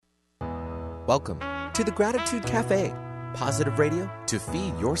Welcome to the Gratitude Cafe, positive radio to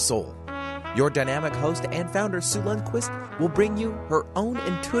feed your soul. Your dynamic host and founder, Sue Lundquist, will bring you her own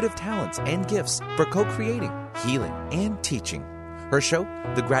intuitive talents and gifts for co-creating, healing, and teaching. Her show,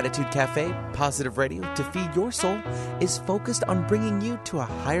 The Gratitude Cafe, positive radio to feed your soul, is focused on bringing you to a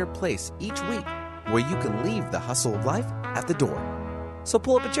higher place each week where you can leave the hustle of life at the door. So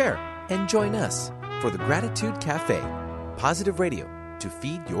pull up a chair and join us for The Gratitude Cafe, positive radio to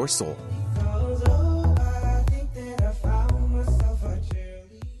feed your soul.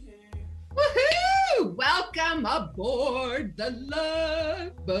 Woohoo! Welcome aboard the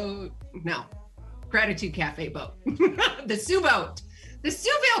love boat. No, Gratitude Cafe boat. The Sue boat. The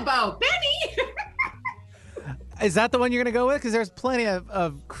Sueville boat. Benny! Is that the one you're going to go with? Because there's plenty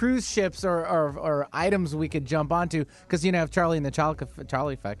of cruise ships or items we could jump onto. Because, you know, Charlie and the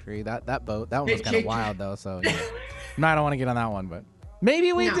Charlie Factory, that boat, that one was kind of wild, though. So, yeah. No, I don't want to get on that one, but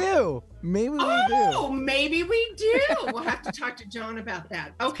maybe we do. Maybe we do. Oh, maybe we do. We'll have to talk to John about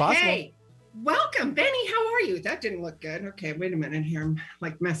that. Okay. Welcome, Benny. How are you? That didn't look good. Okay, wait a minute here. I'm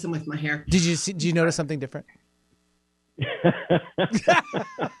like messing with my hair. Did you notice something different?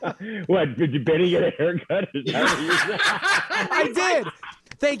 What, did Benny get a haircut? Is that what you said? I did.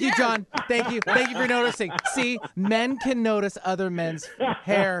 Thank you, John. Thank you for noticing. See, men can notice other men's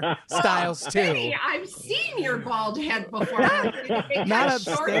hair styles too. Benny, I've seen your bald head before. Not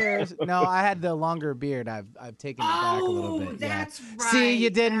upstairs. No, I had the longer beard. I've taken it back a little bit. That's right. See, you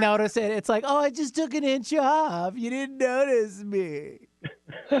didn't notice it. It's like, oh, I just took an inch off. You didn't notice me.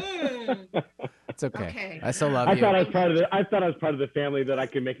 It's okay. I still love you. I thought I was part of the family that I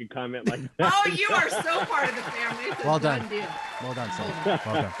could make a comment like that. Oh, you are so part of the family. It's well done. Deal. Well done, son.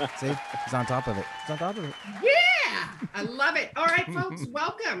 Well done. See, he's on top of it. Yeah, I love it. All right, folks,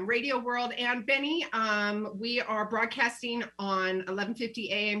 welcome, Radio World and Benny. We are broadcasting on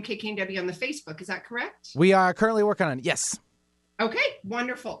 1150 AM KKNW on the Facebook. Is that correct? We are currently working on it. Yes. Okay,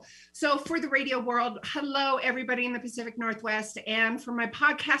 wonderful. So for the radio world, hello, everybody in the Pacific Northwest. And for my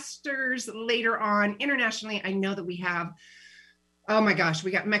podcasters later on internationally, I know that we have, oh my gosh,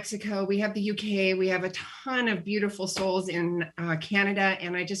 we got Mexico, we have the UK, we have a ton of beautiful souls in Canada.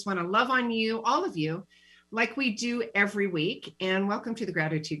 And I just want to love on you, all of you, like we do every week. And welcome to the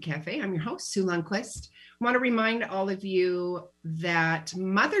Gratitude Cafe. I'm your host, Sue Lundquist. I want to remind all of you that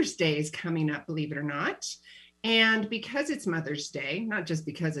Mother's Day is coming up, believe it or not. And because it's Mother's Day, not just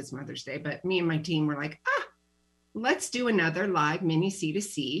because it's Mother's Day, but me and my team were like, let's do another live mini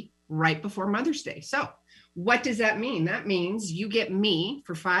C2C right before Mother's Day. So what does that mean? That means you get me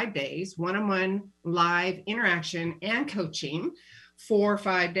for 5 days, one-on-one live interaction and coaching for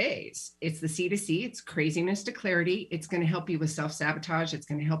 5 days. It's the C2C. It's craziness to clarity. It's going to help you with self-sabotage. It's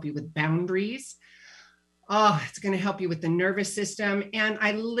going to help you with boundaries. Oh, it's going to help you with the nervous system. And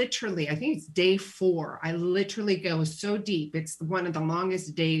I think it's day 4. I literally go so deep. It's one of the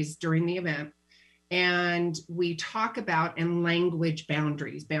longest days during the event. And we talk about and language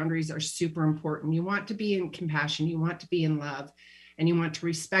boundaries. Boundaries are super important. You want to be in compassion. You want to be in love. And you want to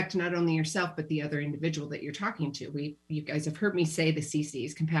respect not only yourself, but the other individual that you're talking to. You guys have heard me say the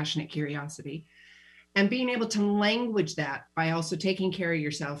CCs, compassionate curiosity. And being able to language that by also taking care of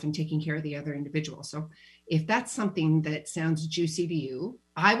yourself and taking care of the other individual. So if that's something that sounds juicy to you,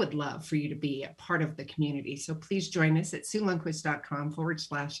 I would love for you to be a part of the community. So please join us at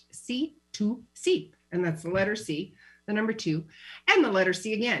SueLundquist.com/C2C. And that's the letter C, the number 2, and the letter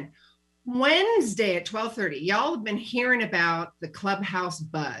C again. Wednesday at 12:30. Y'all have been hearing about the Clubhouse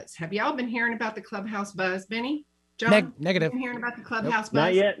buzz. Have y'all been hearing about the Clubhouse buzz, Benny? John? Negative. Been hearing about the Clubhouse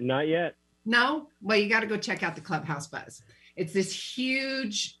buzz? Not yet. No? Well, you got to go check out the Clubhouse buzz. It's this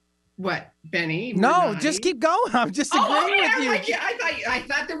huge, what, Benny? No, just keep going. I'm just agreeing with you. I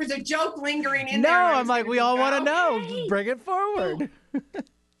thought there was a joke lingering in there. No, I'm like, we all want to know. Just bring it forward.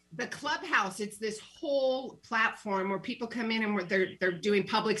 The Clubhouse, it's this whole platform where people come in and they're doing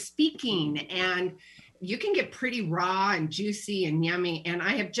public speaking, and you can get pretty raw and juicy and yummy. And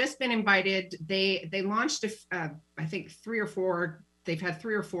I have just been invited. They launched, I think 3 or 4. They've had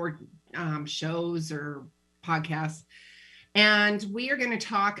 3 or 4 shows or podcasts. And we are going to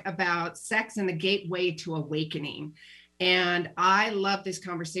talk about sex and the gateway to awakening. And I love this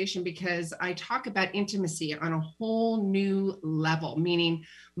conversation because I talk about intimacy on a whole new level, meaning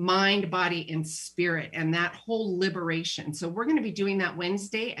mind, body, and spirit, and that whole liberation. So we're going to be doing that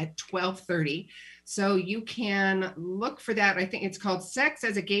Wednesday at 12:30. So you can look for that. I think it's called Sex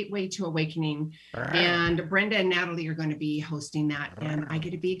as a Gateway to Awakening. And Brenda and Natalie are going to be hosting that. And I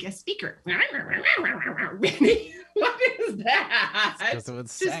get to be a guest speaker. What is that?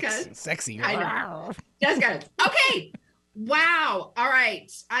 It's sex. Sexy. I know. Just got it. Okay. Wow. All right.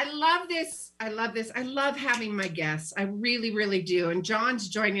 I love this. I love this. I love having my guests. I really, really do. And John's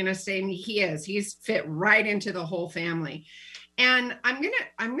joining us saying he's fit right into the whole family. And I'm going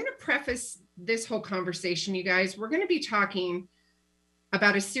to preface this whole conversation, you guys. We're going to be talking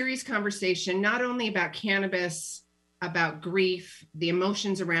about a serious conversation, not only about cannabis, about grief, the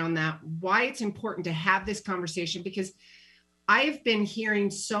emotions around that, why it's important to have this conversation, because I've been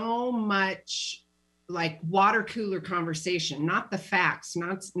hearing so much like water cooler conversation, not the facts,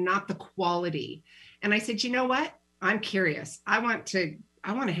 not the quality. And I said, you know what? I'm curious. I want to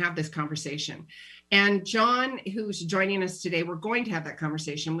have this conversation. And John, who's joining us today, we're going to have that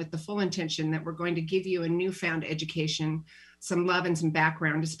conversation with the full intention that we're going to give you a newfound education, some love and some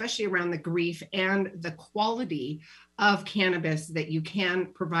background, especially around the grief and the quality of cannabis that you can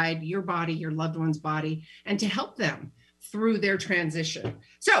provide your body, your loved one's body, and to help them through their transition.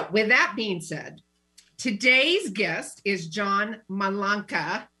 So with that being said, today's guest is John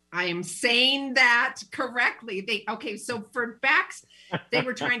Malanca. I am saying that correctly. So for backs, they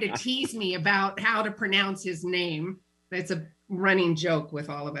were trying to tease me about how to pronounce his name. It's a running joke with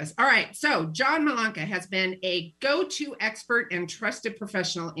all of us. All right. So John Malanca has been a go-to expert and trusted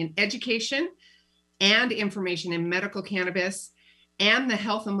professional in education and information in medical cannabis and the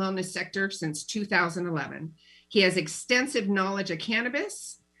health and wellness sector since 2011. He has extensive knowledge of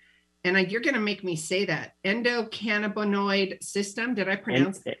cannabis. And you're going to make me say that. Endocannabinoid system. Did I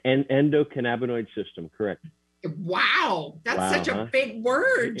pronounce it? Endocannabinoid system, correct. Wow. That's such a big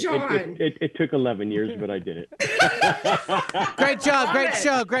word, John. It took 11 years, but I did it. Great job.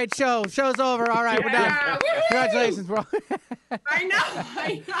 Great show. Show's over. All right, we're done. Woo-hoo! Congratulations, bro. I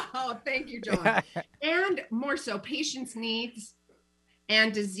know. Thank you, John. And more so, patients' needs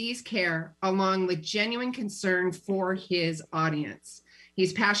and disease care, along with genuine concern for his audience.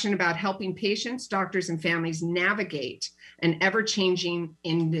 He's passionate about helping patients, doctors, and families navigate an ever-changing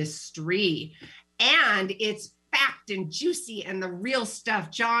industry. And it's fact and juicy and the real stuff.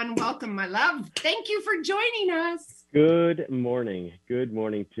 John, welcome, my love. Thank you for joining us. Good morning. Good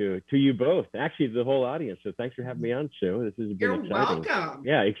morning to you both. Actually, the whole audience. So thanks for having me on, Sue. This has been You're exciting. welcome.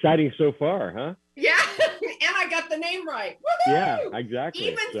 Yeah, exciting so far, huh? Yeah, and I got the name right. Woo-hoo! Yeah, exactly.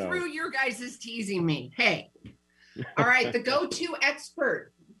 Even through your guys' teasing me. Hey. All right, the go-to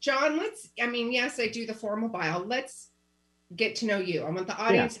expert. John, yes, I do the formal bio. Let's get to know you. I want the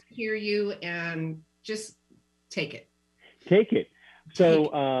audience to hear you and just take it.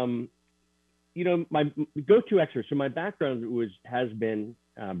 So, my go-to expert. So my background has been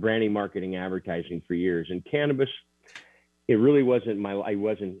branding, marketing, advertising for years. And cannabis, it really wasn't I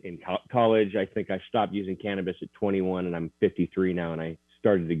wasn't in college. I think I stopped using cannabis at 21 and I'm 53 now. And I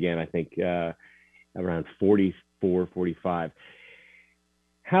started again, I think, around 44, 45.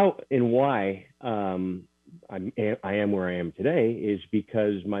 How and why I am where I am today is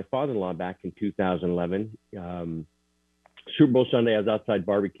because my father-in-law back in 2011, Super Bowl Sunday, I was outside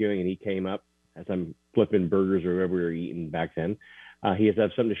barbecuing and he came up as I'm flipping burgers or whatever we were eating back then. He has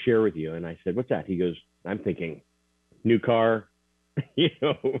something to share with you. And I said, what's that? He goes, I'm thinking new car,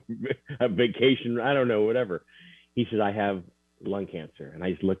 a vacation, I don't know, whatever. He said, I have lung cancer. And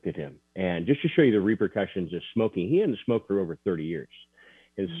I just looked at him. And just to show you the repercussions of smoking, he hadn't smoked for over 30 years.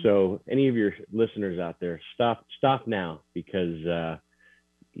 And so any of your listeners out there, stop now, because,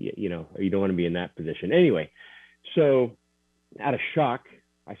 you don't want to be in that position. Anyway, so out of shock,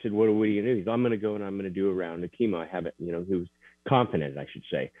 I said, what are you going to do? He said, I'm going to go and I'm going to do a round of chemo. I have it, he was confident, I should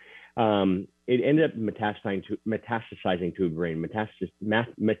say. It ended up metastasizing to a brain. Metastasis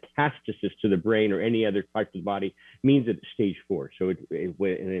to the brain or any other part of the body means that it's stage 4. So and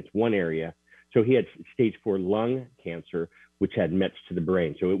it's one area. So he had stage 4 lung cancer, which had mets to the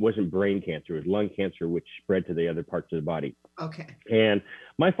brain. So it wasn't brain cancer, it was lung cancer, which spread to the other parts of the body. Okay. And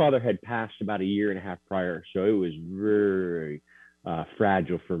my father had passed about a year and a half prior. So it was very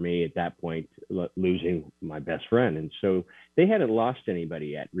fragile for me at that point, losing my best friend. And so they hadn't lost anybody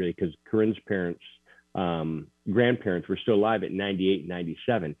yet, really, because Corinne's parents, grandparents were still alive at 98 and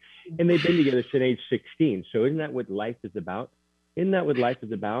 97. And they've been together since age 16. So isn't that what life is about? And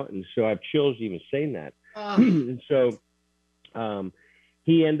so I have chills even saying that. And so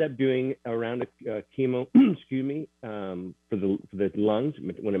he ended up doing a round of chemo, for the lungs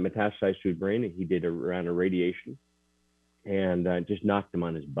when it metastasized to his brain. And he did a round of radiation and just knocked him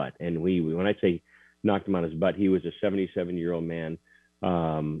on his butt. And when I say knocked him on his butt, he was a 77-year-old man,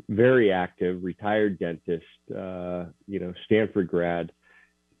 very active, retired dentist, Stanford grad,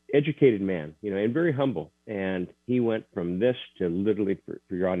 educated man, and very humble. And he went from this to literally, for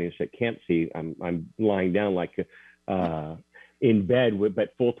your audience that can't see, I'm lying down like in bed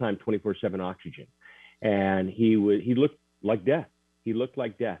but full-time 24/7 oxygen. And he looked like death. He looked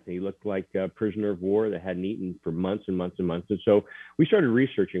like death. He looked like a prisoner of war that hadn't eaten for months and months and months. And so we started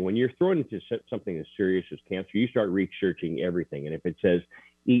researching. When you're thrown into something as serious as cancer, you start researching everything. And if it says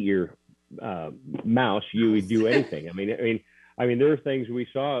eat your mouse, you would do anything. I mean, there are things we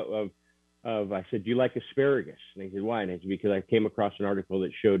saw of. I said, do you like asparagus? And he said, why? And it's because I came across an article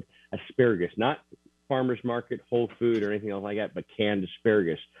that showed asparagus, not farmer's market, Whole Food, or anything else like that, but canned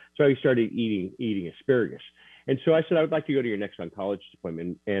asparagus. So I started eating asparagus. And so I said, I would like to go to your next oncologist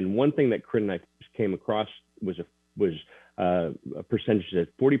appointment. And one thing that Corinne and I came across was a percentage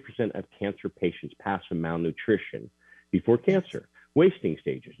that 40% of cancer patients pass from malnutrition before cancer, wasting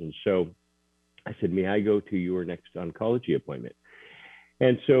stages. And so I said, may I go to your next oncology appointment?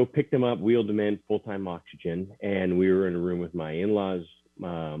 And so picked him up, wheeled him in, full-time oxygen. And we were in a room with my in-laws,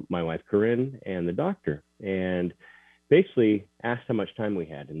 my wife, Corinne, and the doctor. And basically asked how much time we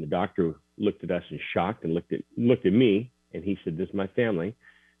had. And the doctor looked at us in shock and looked at me. And he said, this is my family.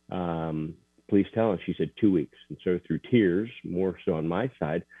 Please tell us. She said, 2 weeks. And so through tears, more so on my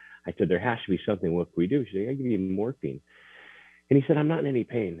side, I said, there has to be something. What can we do? She said, I give you morphine. And he said, I'm not in any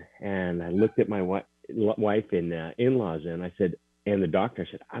pain. And I looked at my wife and in-laws and I said, and the doctor,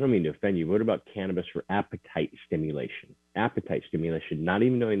 I said, I don't mean to offend you. What about cannabis for appetite stimulation? Appetite stimulation, not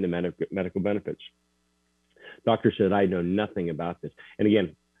even knowing the medical benefits. Doctor said, I know nothing about this. And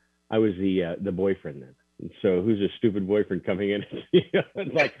again, I was the boyfriend then. And so who's a stupid boyfriend coming in?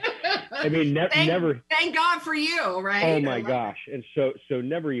 It's like, I mean, never. Thank God for you, right? Oh my gosh. And so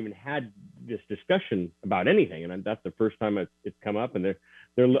never even had this discussion about anything. And that's the first time it's come up. And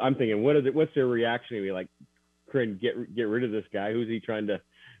I'm thinking, what's their reaction to be like, Corinne, get rid of this guy. What's he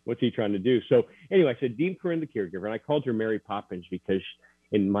trying to do? So anyway, I said, deem Corinne the caregiver. And I called her Mary Poppins because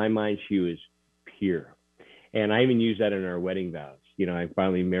in my mind, she was pure. And I even used that in our wedding vows. I'm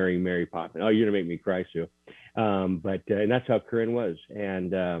finally marrying Mary Poppins. Oh, you're gonna make me cry, Sue. And that's how Corinne was.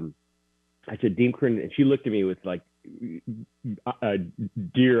 And I said, deem Corinne, and she looked at me with like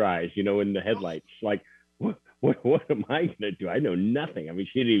deer eyes, in the headlights, like, what am I gonna do? I know nothing. I mean,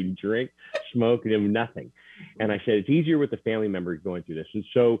 she didn't even drink, smoke, and nothing. And I said, it's easier with the family members going through this. And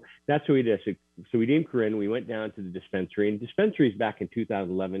so that's what we did. So we deemed Corinne. We went down to the dispensary, and dispensaries back in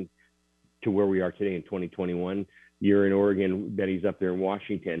 2011 to where we are today in 2021. You're in Oregon, Betty's up there in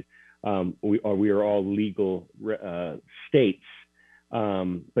Washington. We are all legal states,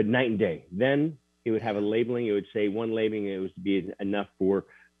 but night and day. Then it would have a labeling. It would say one labeling. It was to be enough for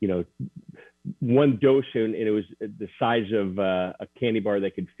one dose, and it was the size of a candy bar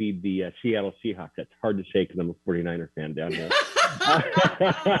that could feed the Seattle Seahawks. That's hard to say because I'm a 49er fan down here.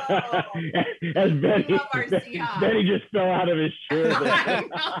 As Benny just fell out of his shirt.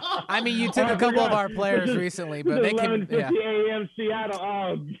 I mean, you took a couple of our players recently, but they can. 11:50 a.m. Seattle.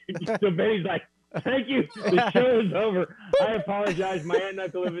 Oh, so Benny's like, thank you. The show is over. I apologize. My aunt and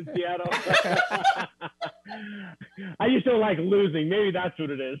uncle live in Seattle. I just don't like losing. Maybe that's what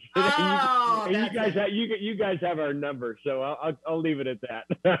it is. Oh, you guys have our number, so I'll leave it at that.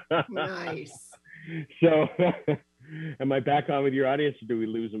 Nice. So, am I back on with your audience, or do we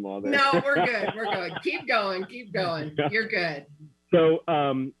lose them all there? No, we're good. We're good. Keep going. You're good. So,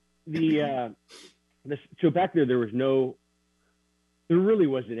 so back there was there really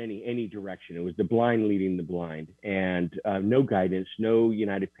wasn't any direction. It was the blind leading the blind, and no guidance, no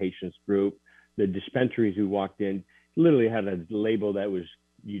United Patients Group. The dispensaries we walked in literally had a label that was,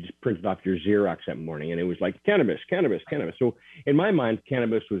 you just printed off your Xerox that morning, and it was like cannabis. So in my mind,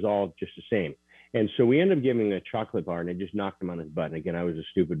 cannabis was all just the same. And so we ended up giving him a chocolate bar, and it just knocked him on his butt. And again, I was a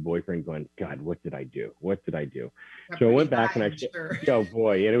stupid boyfriend going, God, what did I do? So I went back and I said, oh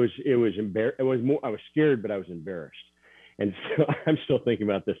boy, and it was embarrassed. I was scared, but I was embarrassed. And so I'm still thinking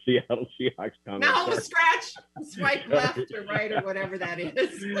about the Seattle Seahawks comment. No, scratch, swipe left or right or whatever that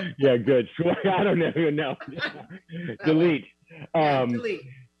is. Yeah, good. I don't even know. Delete. Delete.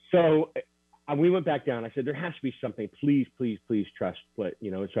 So we went back down. I said, there has to be something. Please trust. But,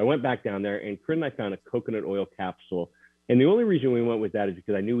 so I went back down there, and Corinne and I found a coconut oil capsule. And the only reason we went with that is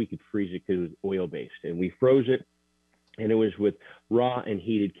because I knew we could freeze it because it was oil-based. And we froze it. And it was with raw and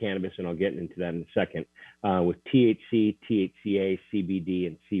heated cannabis, and I'll get into that in a second, with THC, THCA, CBD,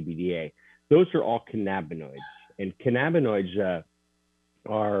 and CBDA. Those are all cannabinoids. And cannabinoids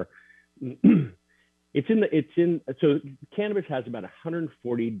are, so cannabis has about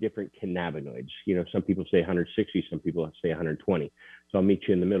 140 different cannabinoids. Some people say 160, some people say 120. So I'll meet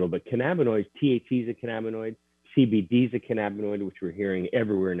you in the middle. But cannabinoids, THC is a cannabinoid, CBD is a cannabinoid, which we're hearing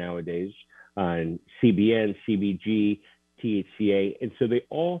everywhere nowadays. On CBN, CBG, THCA. And so they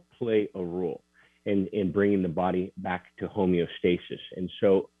all play a role in bringing the body back to homeostasis. And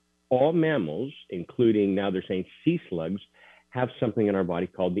so all mammals, including now they're saying sea slugs, have something in our body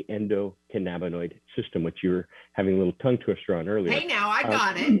called the endocannabinoid system, which you were having a little tongue twister on earlier. Hey, now I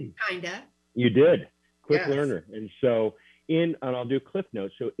got it, kind of. You did. Quick Yes. learner. And so and I'll do a cliff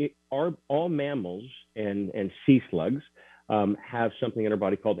note. So all mammals and sea slugs have something in our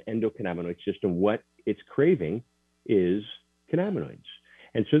body called the endocannabinoid system. What it's craving is cannabinoids.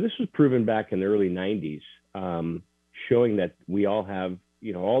 And so this was proven back in the early 90s, showing that we all have,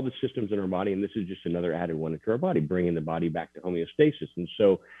 all the systems in our body, and this is just another added one into our body, bringing the body back to homeostasis. And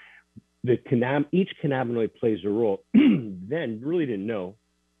so each cannabinoid plays a role. Then really didn't know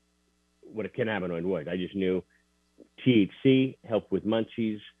what a cannabinoid was. I just knew THC, help with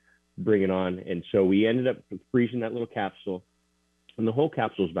munchies, bring it on. And so we ended up freezing that little capsule, and the whole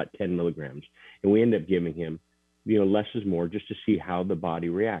capsule is about 10 milligrams. And we ended up giving him, less is more, just to see how the body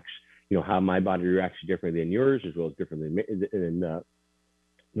reacts. How my body reacts differently than yours, as well as differently than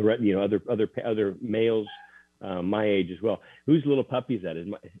other males my age as well. Whose little puppy is that? Is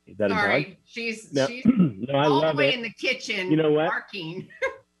that Sorry, a dog? she's no, I all love the way it. in the kitchen. You know what? Barking.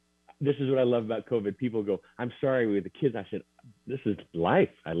 This is what I love about COVID. People go, "I'm sorry with the kids." I said, "This is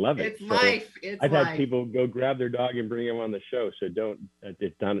life. I love it." It's life. It's I've life. had people go grab their dog and bring him on the show, so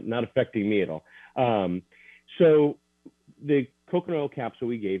it's not affecting me at all. So the coconut oil capsule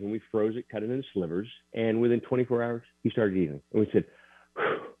we gave him, we froze it, cut it into slivers, and within 24 hours, he started eating. And we said,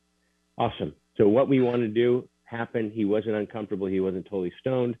 awesome. So what we wanted to do happened. He wasn't uncomfortable. He wasn't totally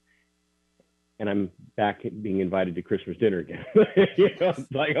stoned. And I'm back being invited to Christmas dinner again.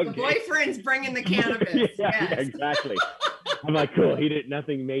 Like, okay. The boyfriend's bringing the cannabis. Yeah, exactly. I'm like, cool. He did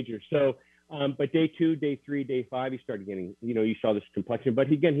nothing major. So, but day 2, day 3, day 5, he started getting, you saw this complexion.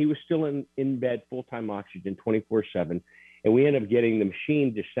 But again, he was still in bed, full-time oxygen, 24/7. And we ended up getting, the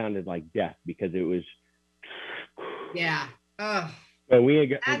machine just sounded like death because it was. Yeah. Ugh. So we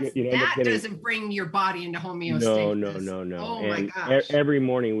got, that doesn't bring your body into homeostasis. No. Oh and my gosh. Every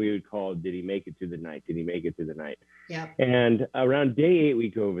morning we would call, did he make it through the night? Did he make it through the night? Yeah. And around day 8, we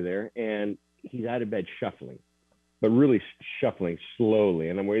go over there and he's out of bed shuffling, but really shuffling slowly.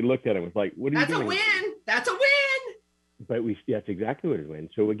 And then we looked at him, it was like, what are you doing? That's a win. But that's exactly what it was.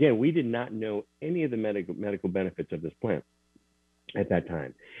 So again, we did not know any of the medical benefits of this plant at that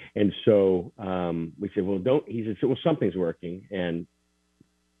time. And so we said, he said, well, something's working. And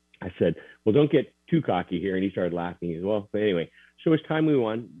I said, well, don't get too cocky here. And he started laughing as well. But anyway, so as time moved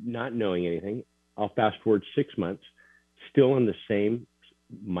on, not knowing anything, I'll fast forward 6 months, still on the same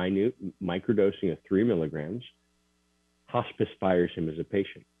minute microdosing of 3 milligrams. Hospice fires him as a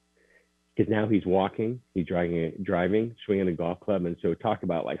patient because now he's walking, he's driving, swinging a golf club. And so talk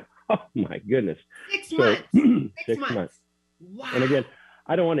about like, oh my goodness. 6 months. 6 months. Wow. And again,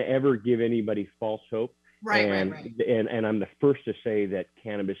 I don't want to ever give anybody false hope. Right. And I'm the first to say that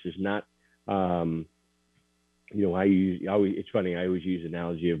cannabis is not, it's funny. I always use the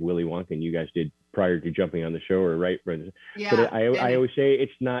analogy of Willy Wonka, and you guys did prior to jumping on the show, or right? Yeah. But I always say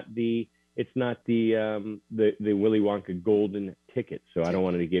it's not the Willy Wonka golden ticket. So I don't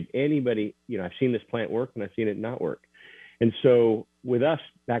want to give anybody, I've seen this plant work and I've seen it not work. And so with us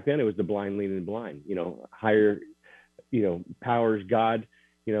back then, it was the blind leading the blind, higher, powers, God.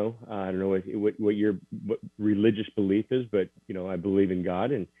 I don't know what your religious belief is, but I believe in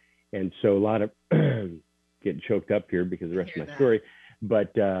God, and so a lot of getting choked up here because of the rest of my story.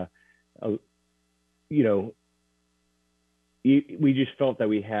 But we just felt that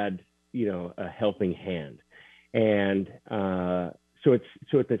we had a helping hand, and so at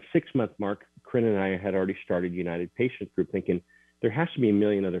the 6-month mark, Corinne and I had already started United Patients Group, thinking there has to be a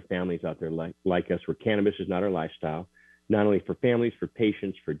million other families out there like us, where cannabis is not our lifestyle. Not only for families, for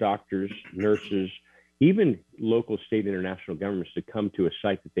patients, for doctors, nurses, even local, state, international governments to come to a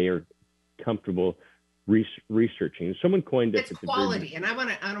site that they are comfortable researching. Someone coined it. It's quality, and I want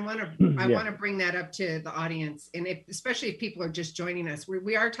to bring that up to the audience, and especially if people are just joining us.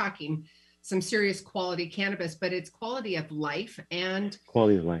 We are talking some serious quality cannabis, but it's quality of life, and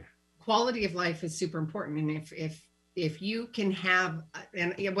quality of life is super important. And if you can have,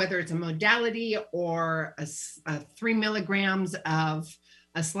 and whether it's a modality or a 3 milligrams of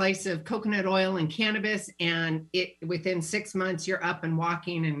a slice of coconut oil and cannabis, and it within 6 months you're up and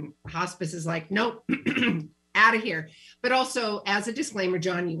walking, and hospice is like, nope, out of here. But also, as a disclaimer,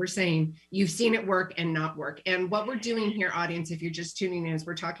 John, you were saying you've seen it work and not work. And what we're doing here, audience, if you're just tuning in, is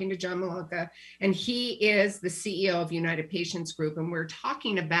we're talking to John Malanca, and he is the CEO of United Patients Group, and we're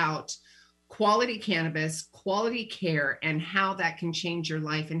talking about quality cannabis, quality care, and how that can change your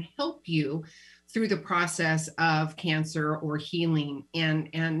life and help you through the process of cancer or healing, and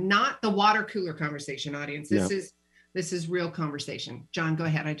not the water cooler conversation, audience. This is This is real conversation. John, go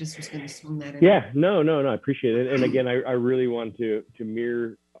ahead. I just was going to swing that in. Yeah, no, I appreciate it. And again, I really want to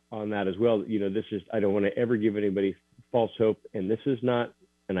mirror on that as well. This is, I don't want to ever give anybody false hope. And this is not,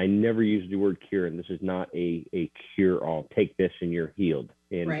 and I never use the word cure, and this is not a cure all. Take this and you're healed.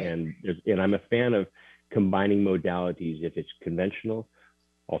 And, right. and I'm a fan of combining modalities, if it's conventional,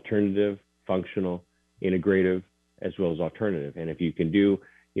 alternative, functional, integrative, as well as alternative. And if you can do,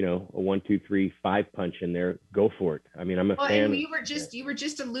 a 1, 2, 3, 5 punch in there, go for it. I mean, I'm a fan. And you were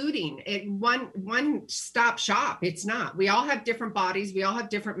just alluding at one stop shop. It's not. We all have different bodies. We all have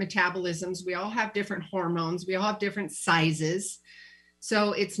different metabolisms. We all have different hormones. We all have different sizes.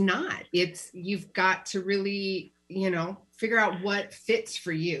 So it's not. You've got to really, figure out what fits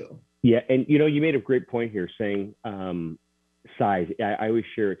for you. Yeah, and you made a great point here saying size. I always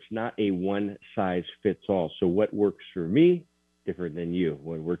share it's not a one size fits all. So what works for me different than you.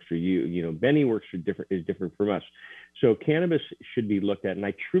 What works for you, Benny is different from us. So cannabis should be looked at, and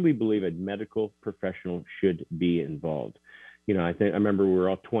I truly believe a medical professional should be involved. I remember we were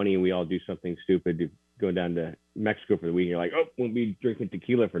all 20 and we all do something stupid, go down to Mexico for the week. You're like, oh, we'll be drinking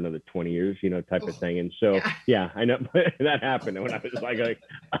tequila for another 20 years, type of thing. And so, yeah, I know that happened when I was like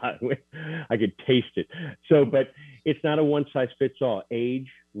I could taste it. So, but it's not a one size fits all.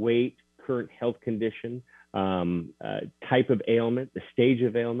 Age, weight, current health condition, type of ailment, the stage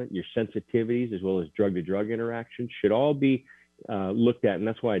of ailment, your sensitivities, as well as drug to drug interactions should all be looked at. And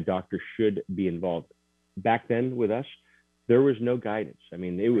that's why a doctor should be involved. Back then with us, there was no guidance. I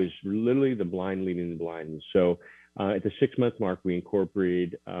mean, it was literally the blind leading the blind. And so at the 6-month mark, we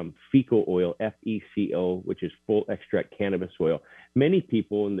incorporated fecal oil, FECO, which is full extract cannabis oil. Many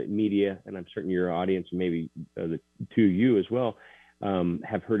people in the media, and I'm certain your audience, and maybe the two of you as well,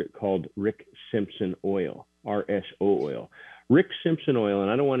 have heard it called Rick Simpson oil, RSO oil. Rick Simpson oil,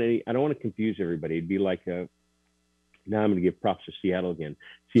 and I don't want to confuse everybody. It'd be like now I'm going to give props to Seattle again.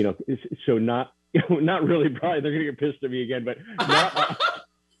 So not really, probably they're going to get pissed at me again, but I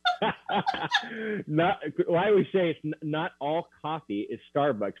always say it's not all coffee is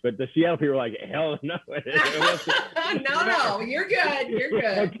Starbucks, but the Seattle people are like, hell no. No, you're good.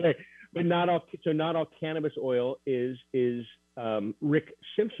 Okay. But not all cannabis oil is Rick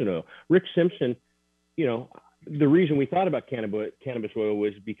Simpson oil. Rick Simpson, the reason we thought about cannabis oil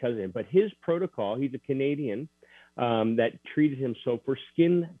was because of him, but his protocol, he's a Canadian that treated himself for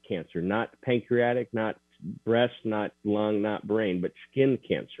skin cancer, not pancreatic, not breast, not lung, not brain, but skin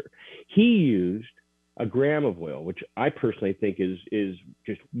cancer. He used a gram of oil, which I personally think is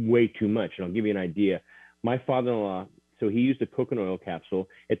just way too much. And I'll give you an idea. My father-in-law, so he used a coconut oil capsule.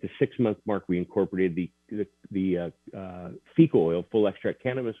 At the 6-month mark, we incorporated the fecal oil, full extract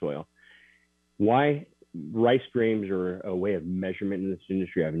cannabis oil. Why rice grains are a way of measurement in this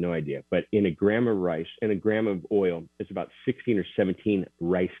industry? I have no idea. But in a gram of rice and a gram of oil, it's about 16 or 17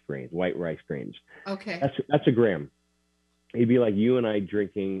 rice grains, white rice grains. Okay. That's a gram. It'd be like you and I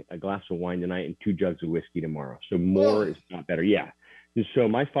drinking a glass of wine tonight and 2 jugs of whiskey tomorrow. So more is not better. Yeah. And so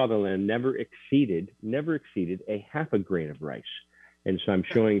my father-in-law never exceeded a half a grain of rice. And so I'm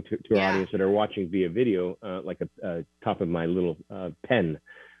showing to our audience that are watching via video, like a top of my little pen.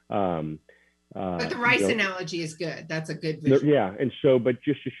 But the rice analogy is good. That's a good visual. Yeah. And so, but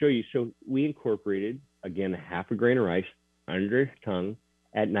just to show you, so we incorporated, again, half a grain of rice under his tongue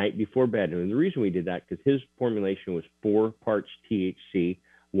at night before bed. And the reason we did that, because his formulation was 4 parts THC,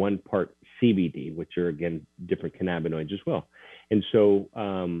 1 part CBD, which are, again, different cannabinoids as well. And so,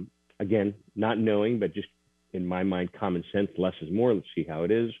 again, not knowing, but just in my mind, common sense, less is more. Let's see how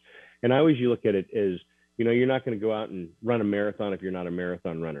it is. And I always look at it as, you're not going to go out and run a marathon if you're not a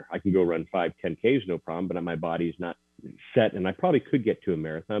marathon runner. I can go run 5, 10Ks, no problem, but my body's not set. And I probably could get to a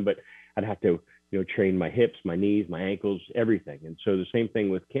marathon, but I'd have to, train my hips, my knees, my ankles, everything. And so the same thing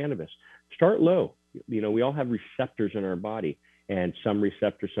with cannabis. Start low. We all have receptors in our body, and some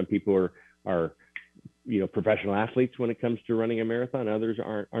people are professional athletes when it comes to running a marathon. Others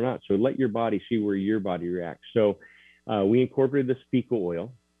are not. So let your body see where your body reacts. So we incorporated this fecal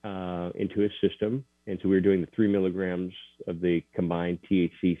oil into his system. And so we were doing the 3 milligrams of the combined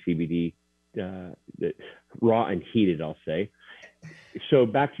THC, CBD, the raw and heated, I'll say. So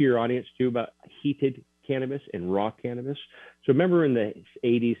back to your audience too about heated cannabis and raw cannabis. So remember in the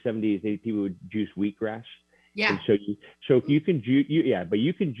 80s, 70s, people would juice wheatgrass. Yeah. And so you can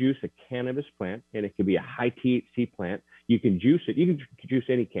juice a cannabis plant, and it could be a high THC plant. You can juice it. You can juice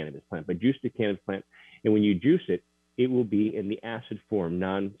any cannabis plant, but juice the cannabis plant. And when you juice it, it will be in the acid form,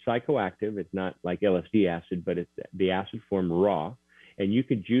 non-psychoactive. It's not like LSD acid, but it's the acid form raw. And you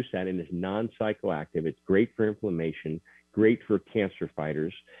could juice that, and it's non-psychoactive. It's great for inflammation, great for cancer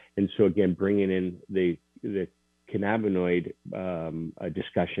fighters. And so again, bringing in the cannabinoid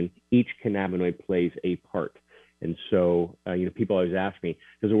discussion, each cannabinoid plays a part. And so, people always ask me,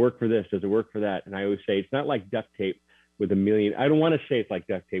 does it work for this? Does it work for that? And I always say, it's not like duct tape with a million. I don't want to say it's like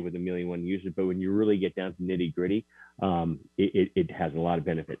duct tape with 1,000,001 uses, but when you really get down to nitty gritty, it has a lot of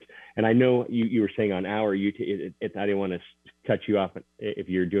benefits. And I know you were saying on our YouTube, I didn't want to cut you off if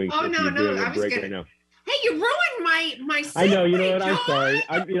you're doing, oh, no, doing I a was break gonna, right now. Hey, you ruined my segue, I know, you know what, John.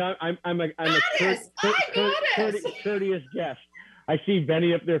 I'm sorry. I'm a courteous guest. I see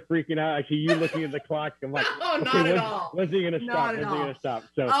Benny up there freaking out. I see you looking at the clock. I'm like, no, not at all. When's he going to stop? When's he going to stop?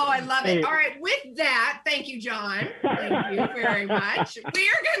 So, I love it. All right. With that, thank you, John. Thank you very much. We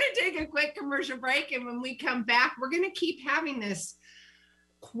are going to take a quick commercial break. And when we come back, we're going to keep having this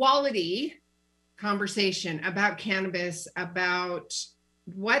quality conversation about cannabis, about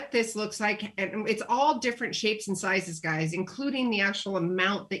what this looks like. And it's all different shapes and sizes, guys, including the actual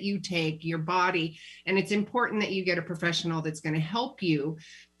amount that you take, your body. And it's important that you get a professional that's going to help you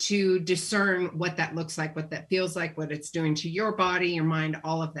to discern what that looks like, what that feels like, what it's doing to your body, your mind,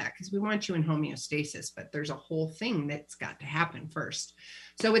 all of that, because we want you in homeostasis, but there's a whole thing that's got to happen first.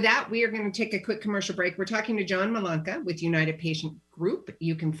 So with that, we are going to take a quick commercial break. We're talking to John Malanca with United Patient Group.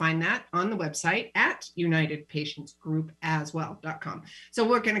 You can find that on the website at unitedpatientsgroupaswell.com. So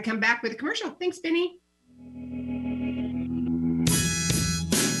we're going to come back with a commercial. Thanks, Benny.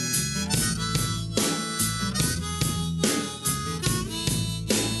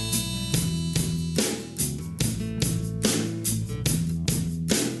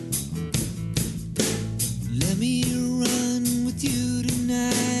 Let me run with you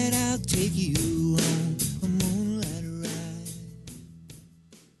tonight. I'll take you on a moonlight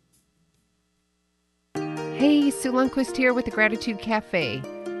ride. Hey, Sue Lundquist here with the Gratitude Cafe.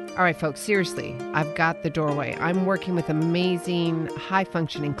 All right, folks, seriously, I've got the doorway. I'm working with amazing,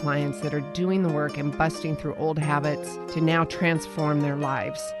 high-functioning clients that are doing the work and busting through old habits to now transform their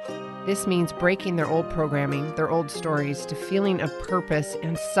lives. This means breaking their old programming, their old stories, to feeling a purpose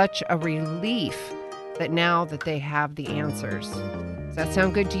and such a relief that now that they have the answers. Does that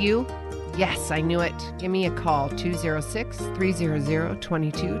sound good to you? Yes, I knew it. Give me a call,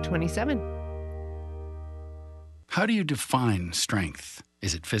 206-300-2227. How do you define strength?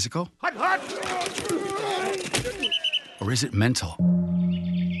 Is it physical? Or is it mental?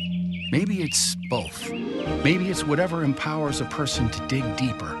 Maybe it's both. Maybe it's whatever empowers a person to dig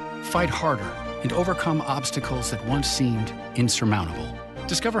deeper, fight harder, and overcome obstacles that once seemed insurmountable.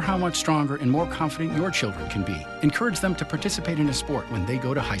 Discover how much stronger and more confident your children can be. Encourage them to participate in a sport when they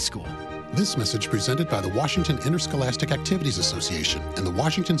go to high school. This message presented by the Washington Interscholastic Activities Association and the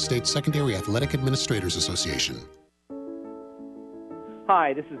Washington State Secondary Athletic Administrators Association.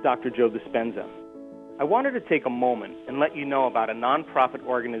 Hi, this is Dr. Joe Dispenza. I wanted to take a moment and let you know about a nonprofit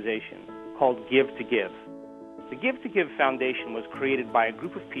organization called Give to Give. The Give to Give Foundation was created by a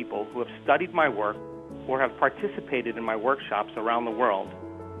group of people who have studied my work or have participated in my workshops around the world.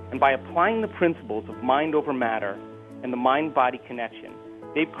 And by applying the principles of mind over matter and the mind-body connection,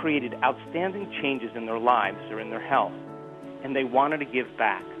 they've created outstanding changes in their lives or in their health, and they wanted to give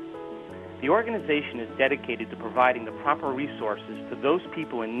back. The organization is dedicated to providing the proper resources to those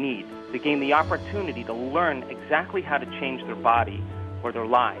people in need to gain the opportunity to learn exactly how to change their body or their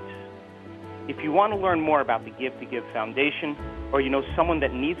lives. If you want to learn more about the Give to Give Foundation, or you know someone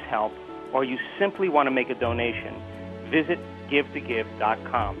that needs help, or you simply want to make a donation, visit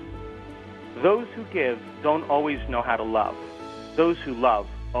givetogive.com. Those who give don't always know how to love. Those who love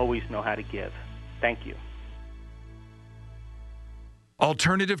always know how to give. Thank you.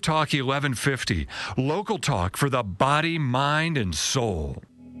 Alternative Talk 1150, local talk for the body, mind, and soul.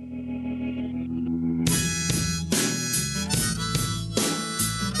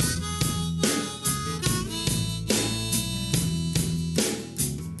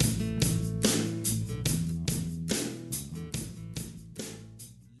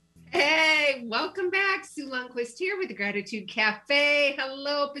 Hey, welcome back. Sue Lundquist here with the Gratitude Cafe.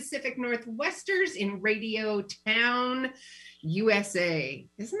 Hello, Pacific Northwesters in Radio Town, USA.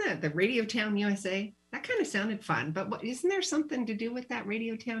 Isn't that the Radio Town, USA? That kind of sounded fun, but isn't there something to do with that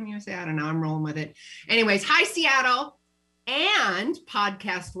Radio Town, USA? I don't know. I'm rolling with it. Anyways, hi, Seattle and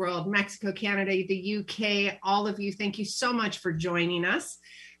podcast world, Mexico, Canada, the UK, all of you. Thank you so much for joining us.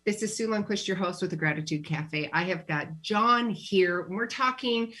 This is Sue Lundquist, your host with the Gratitude Cafe. I have got John here. We're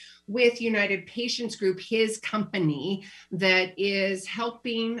talking with United Patients Group, his company that is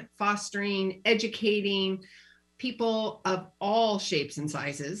helping, fostering, educating people of all shapes and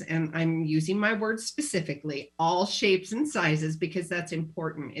sizes. And I'm using my words specifically, all shapes and sizes, because that's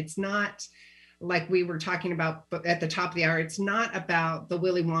important. It's not like we were talking about at the top of the hour. It's not about the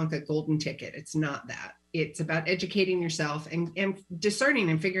Willy Wonka golden ticket. It's not that. it's about educating yourself and discerning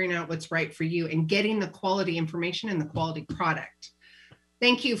and figuring out what's right for you and getting the quality information and the quality product.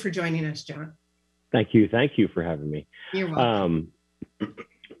 Thank you for joining us, John. Thank you. Thank you for having me. You're welcome.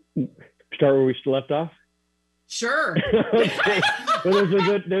 Start where we left off. Sure. Okay. Well,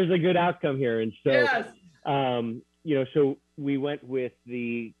 there's a good outcome here. And so, yes. So we went with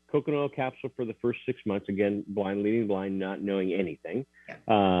the coconut oil capsule for the first 6 months, again, leading blind, not knowing anything. Yeah.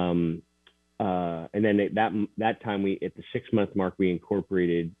 And then at that time, at the 6 month mark, we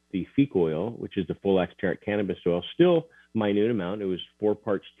incorporated the fig oil, which is the full extract cannabis oil, still minute amount. It was 4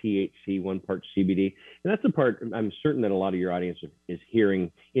 parts THC, 1 part CBD. And that's the part I'm certain that a lot of your audience is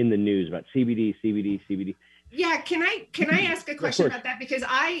hearing in the news about CBD. Yeah. Can I ask a question about that? Because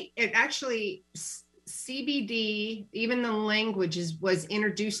CBD, even the language was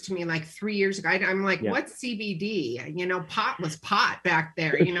introduced to me like 3 years ago. I'm like, yeah. What's CBD? Pot was pot back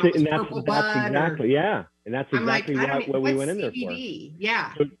there. It was purple bud. Exactly, yeah. And that's exactly what we went in there for.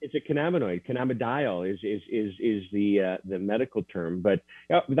 Yeah. So it's a cannabinoid. Cannabidiol is the medical term. But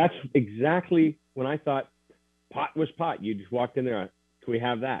that's exactly when I thought pot was pot. You just walked in there. Can we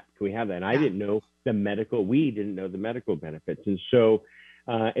have that? Can we have that? And I didn't know we didn't know the medical benefits. And so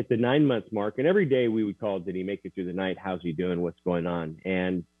at the 9 month mark, and every day we would call, did he make it through the night? How's he doing? What's going on?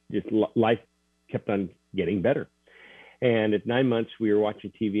 And just life kept on getting better. And at 9 months, we were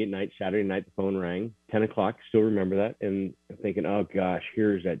watching TV at night. Saturday night, the phone rang, 10 o'clock, still remember that. And I'm thinking, oh gosh,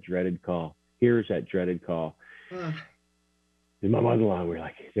 here's that dreaded call. And my mother-in-law, we're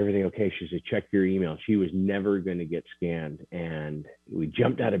like, is everything okay? She said, check your email. She was never going to get scanned. And we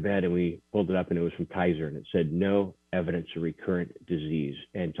jumped out of bed and we pulled it up, and it was from Kaiser, and it said no evidence of recurrent disease,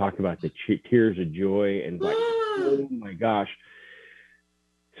 and talked about the tears of joy and like, oh my gosh.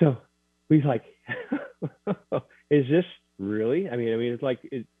 So we like, is this really? I mean, it's like,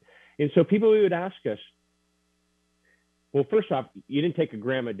 and so people would ask us, well, first off, you didn't take a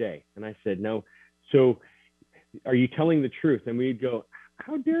gram a day. And I said, no. So are you telling the truth? And we'd go,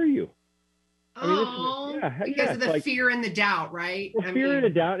 how dare you? Because of the fear and the doubt, right? Well, fear and the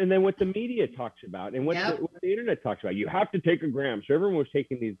doubt, and then what the media talks about, and what the internet talks about. You have to take a gram. So everyone was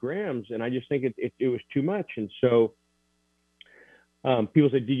taking these grams, and I just think it was too much. And so people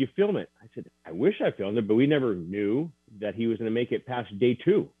said, did you film it? I said, I wish I filmed it, but we never knew that he was going to make it past day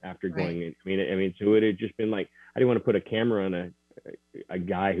 2 after going in. I mean, so it had just been like, I didn't want to put a camera on a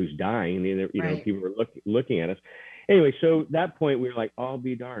guy who's dying, and people were looking at us. Anyway, so at that point we were like, I'll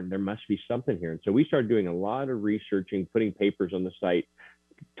be darned, there must be something here. And so we started doing a lot of researching, putting papers on the site,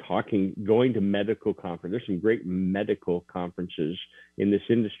 going to medical conferences. There's some great medical conferences in this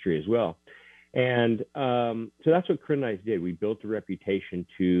industry as well. And so that's what Corinne and I did. We built a reputation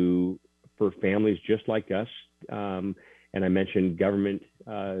for families just like us. And I mentioned government,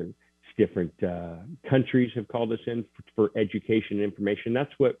 different countries have called us in for education and information.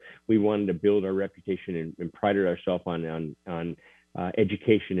 That's what we wanted to build our reputation and prided ourselves on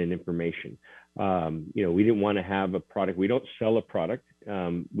education and information. We didn't want to have a product. We don't sell a product.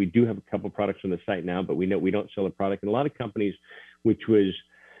 We do have a couple products on the site now, but we know we don't sell a product. And a lot of companies, which was,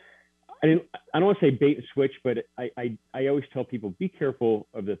 I don't want to say bait and switch, but I always tell people, be careful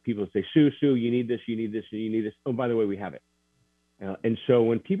of the people that say, Sue, you need this, you need this, and you need this. Oh, by the way, we have it. And so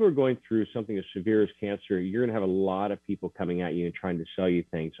when people are going through something as severe as cancer, you're going to have a lot of people coming at you and trying to sell you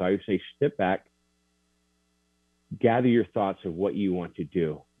things. So I would say step back, gather your thoughts of what you want to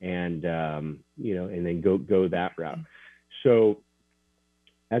do, and and then go that route. So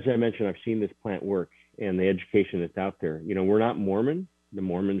as I mentioned, I've seen this plant work and the education that's out there. We're not Mormon. The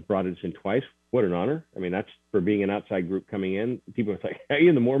Mormons brought us in twice. What an honor. I mean, that's for being an outside group coming in. People are like, hey,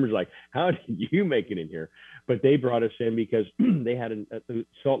 and the Mormons are like, how did you make it in here? But they brought us in because they had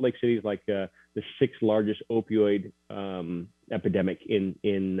Salt Lake City is like the 6th largest opioid epidemic in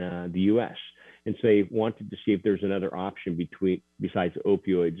the U.S. And so they wanted to see if there's another option besides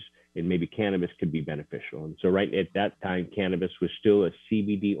opioids, and maybe cannabis could be beneficial. And so right at that time, cannabis was still a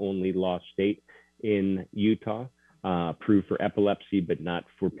CBD only law state in Utah. Approved for epilepsy, but not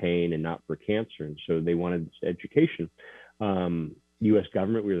for pain and not for cancer. And so they wanted this education. U.S.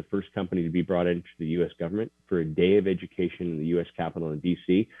 government, we were the first company to be brought into the U.S. government for a day of education in the U.S. Capitol in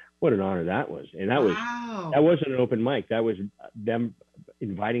D.C. What an honor that was. And that wasn't an open mic. That was them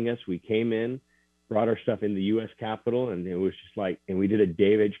inviting us. We came in, brought our stuff in the U.S. Capitol, and it was just like, and we did a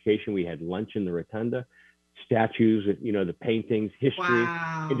day of education. We had lunch in the rotunda, statues, the paintings, history,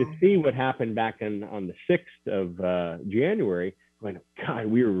 and to see what happened back on the 6th of January, going, God,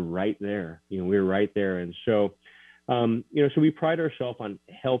 we were right there. We were right there. And so, so we pride ourselves on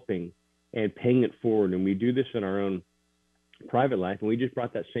helping and paying it forward. And we do this in our own private life, and we just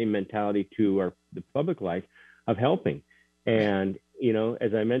brought that same mentality to the public life of helping. And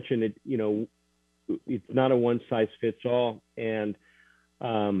as I mentioned, it's not a one size fits all. And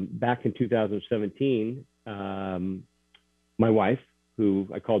back in 2017, my wife, who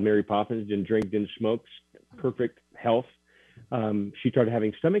I called Mary Poppins, didn't drink, didn't smoke, perfect health, she started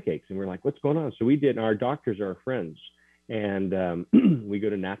having stomach aches, and we're like, what's going on? So we did. Our doctors are our friends, and we go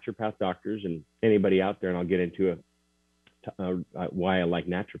to naturopath doctors, and anybody out there, and I'll get into why I like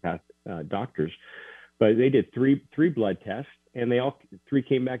naturopath doctors, but they did three blood tests, and they all three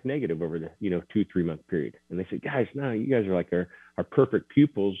came back negative over the 2-3 month period. And they said, guys, no, you guys are like our perfect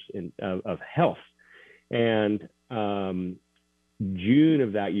pupils of health. And June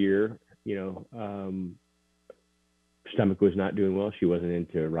of that year, stomach was not doing well. She wasn't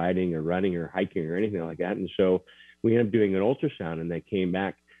into riding or running or hiking or anything like that. And so we ended up doing an ultrasound, and they came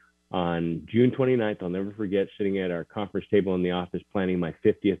back on June 29th. I'll never forget sitting at our conference table in the office, planning my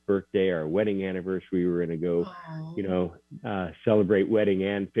 50th birthday, our wedding anniversary. We were going to go, celebrate wedding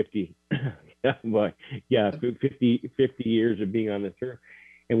and 50, 50 years of being on this earth.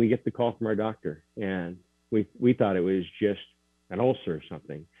 And we get the call from our doctor, and we thought it was just an ulcer or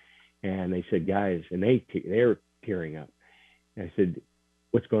something. And they said, guys, and they're tearing up. And I said,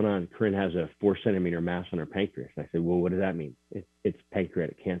 what's going on? Corinne has a 4-centimeter mass on her pancreas. I said, well, what does that mean? It's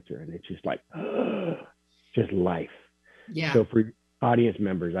pancreatic cancer. And it's just like, just life. Yeah. So for audience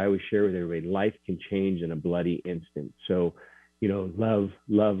members, I always share with everybody, life can change in a bloody instant. So, love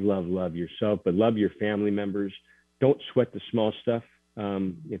yourself, but love your family members. Don't sweat the small stuff.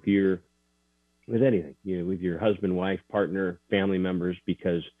 If you're with anything, with your husband, wife, partner, family members,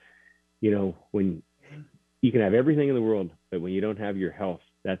 because, when you can have everything in the world, but when you don't have your health,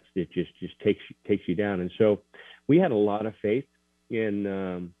 it just takes you down. And so we had a lot of faith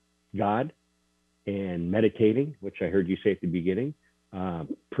in God and meditating, which I heard you say at the beginning,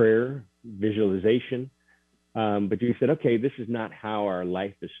 prayer, visualization. But you said, okay, this is not how our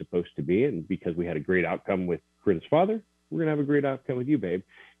life is supposed to be. And because we had a great outcome with Corinne's father, we're going to have a great outcome with you, babe.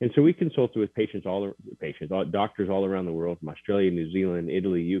 And so we consulted with doctors all around the world, from Australia, New Zealand,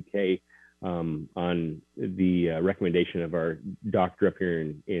 Italy, UK, on the recommendation of our doctor up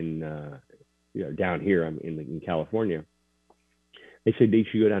here down here in California. They said they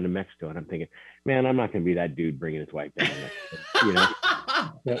should go down to Mexico, and I'm thinking, man, I'm not going to be that dude bringing his wife down there.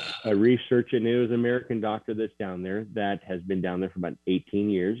 I researched it, and it was an American doctor that's down there that has been down there for about 18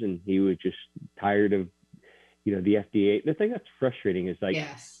 years, and he was just tired of the FDA. The thing that's frustrating is like,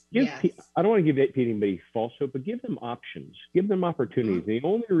 I don't want to give anybody false hope, but give them options, give them opportunities. Mm-hmm. The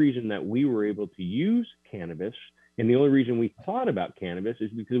only reason that we were able to use cannabis, and the only reason we thought about cannabis,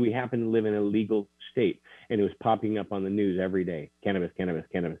 is because we happen to live in a legal state, and it was popping up on the news every day. Cannabis.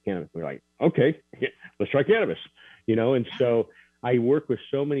 We're like, okay, let's try cannabis, And so I work with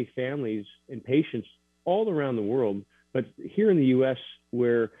so many families and patients all around the world, but here in the U.S.,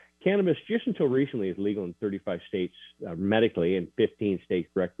 where cannabis, just until recently, is legal in 35 states medically, and 15 states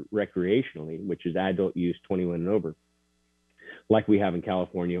recreationally, which is adult use 21 and over, like we have in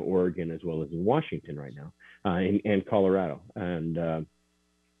California, Oregon, as well as in Washington right now, and Colorado. And,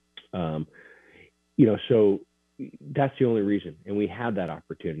 so that's the only reason. And we had that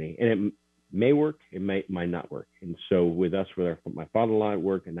opportunity, and it may work, it might not work. And so with us, my father-in-law at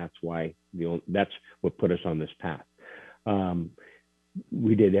work, and that's what put us on this path.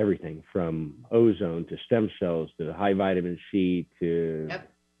 We did everything from ozone to stem cells to high vitamin C to,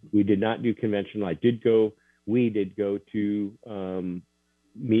 we did not do conventional. We did go to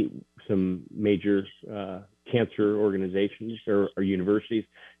meet some major cancer organizations or universities,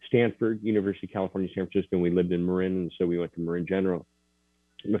 Stanford, University of California, San Francisco, and we lived in Marin, and so we went to Marin General.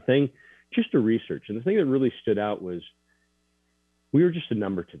 And the thing, just to research, and the thing that really stood out was we were just a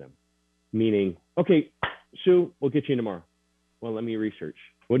number to them, meaning, okay, Sue, we'll get you in tomorrow. Well, let me research.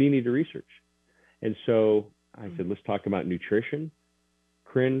 What do you need to research? And so I said, let's talk about nutrition.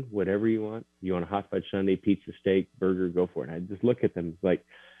 Corinne, whatever you want. You want a hot fudge sundae, pizza, steak, burger, go for it. And I just look at them like,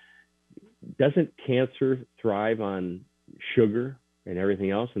 doesn't cancer thrive on sugar and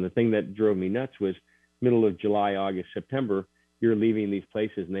everything else? And the thing that drove me nuts was middle of July, August, September, you're leaving these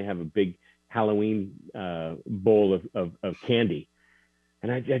places and they have a big Halloween bowl of candy.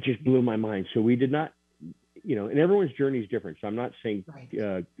 And that just blew my mind. So we did not, and everyone's journey is different. So I'm not saying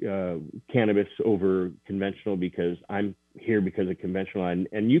cannabis over conventional, because I'm here because of conventional.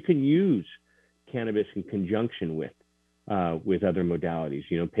 And you can use cannabis in conjunction with other modalities.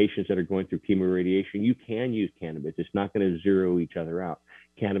 Patients that are going through chemoradiation, you can use cannabis. It's not going to zero each other out.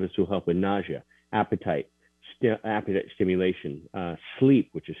 Cannabis will help with nausea, appetite stimulation, sleep,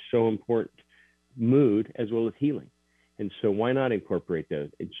 which is so important, mood, as well as healing. And so why not incorporate those?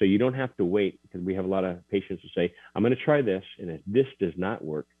 And so you don't have to wait, because we have a lot of patients who say, I'm going to try this. And if this does not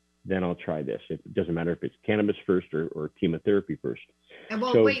work, then I'll try this. It doesn't matter if it's cannabis first or chemotherapy first. And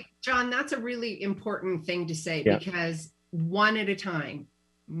well, wait, John, that's a really important thing to say, because one at a time,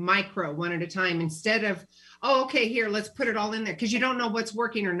 one at a time, instead of, oh, okay, here, let's put it all in there, because you don't know what's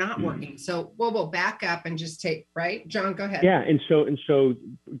working or not working. So we'll back up and just take, right? John, go ahead. Yeah. And so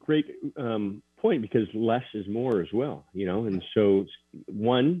great point, because less is more as well, and so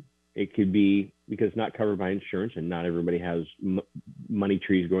one, it could be because it's not covered by insurance and not everybody has money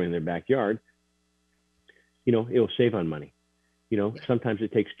trees growing in their backyard. It'll save on money. Sometimes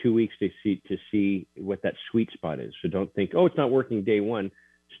it takes 2 weeks to see what that sweet spot is. So don't think, oh, it's not working day one.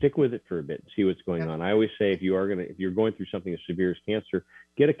 Stick with it for a bit and see what's going on. I always say, if you're going through something as severe as cancer,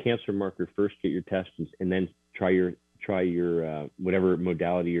 get a cancer marker first, get your tests, and then try your whatever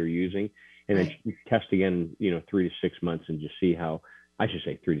modality you're using, and then test again, 3 to 6 months, and just see how. I should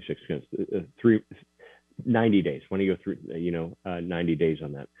say 3 to 6 months, 90 days. When you go through, 90 days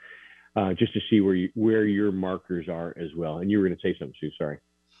on that, just to see where your markers are as well. And you were going to say something, Sue. Sorry.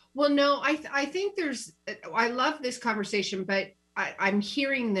 Well, no, I think I love this conversation, but I'm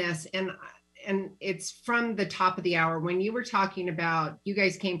hearing this, and it's from the top of the hour when you were talking about, you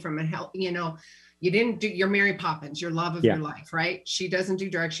guys came from a health, you didn't do your Mary Poppins, your love of your life, right? She doesn't do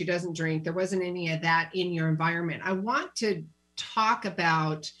drugs. She doesn't drink. There wasn't any of that in your environment. I want to talk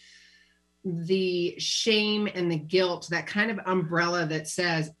about the shame and the guilt, that kind of umbrella that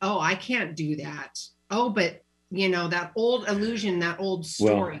says, oh, I can't do that. Oh, but that old illusion, that old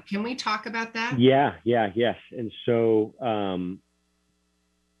story. Well, can we talk about that? Yes. And so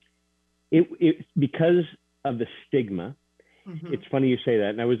it because of the stigma, it's funny you say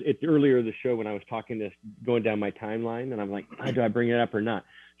that. And it's earlier in the show when I was going down my timeline, and I'm like, do I bring it up or not?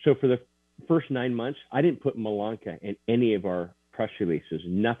 So for the first 9 months, I didn't put Malanca in any of our press releases.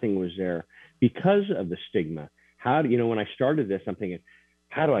 Nothing was there because of the stigma. When I started this, I'm thinking,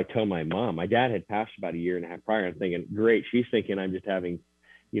 how do I tell my mom? My dad had passed about a year and a half prior. I'm thinking, great, she's thinking I'm just having,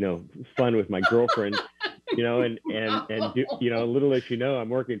 fun with my girlfriend, and little as I'm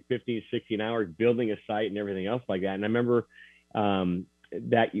working 15, 16 hours building a site and everything else like that. And I remember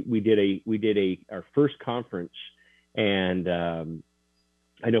that we did our first conference, and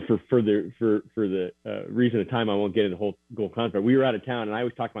I know for the reason of time, I won't get into the whole conference. We were out of town, and I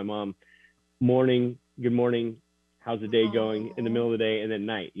always talk to my mom, good morning, how's the day going, in the middle of the day, and then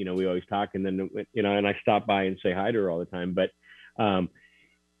night. We always talk, and then and I stop by and say hi to her all the time. But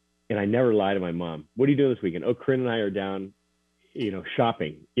and I never lie to my mom. What are you doing this weekend? Oh, Corinne and I are down,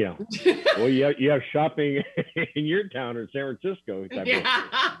 shopping. Well, you have shopping in your town or San Francisco.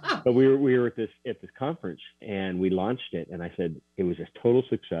 But we were at this conference, and we launched it, and I said it was a total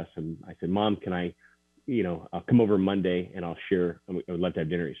success. And I said, Mom, can I, I'll come over Monday and I'll share. I would love to have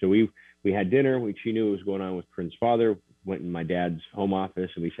dinner. So we had dinner. She knew what was going on with Corinne's father. Went in my dad's home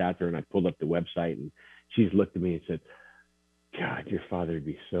office, and we sat there, and I pulled up the website, and she's looked at me and said, God, your father would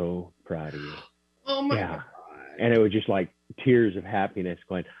be so proud of you. Oh my God. And it was just like tears of happiness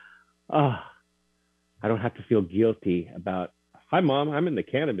going, oh, I don't have to feel guilty about, hi, Mom, I'm in the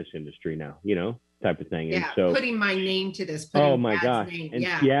cannabis industry now, type of thing. Yeah, and so putting my name to this. Oh my gosh. And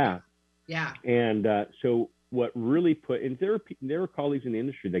yeah. And so what really and there were colleagues in the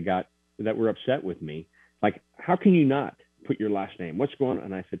industry that were upset with me. Like, how can you not put your last name? What's going on?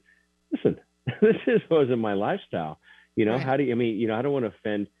 And I said, listen, this wasn't my lifestyle. How do you, I don't want to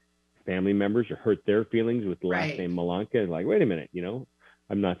offend family members or hurt their feelings with the last name Malanca. Like, wait a minute,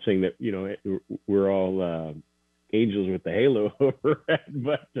 I'm not saying that, we're all angels with the halo over it,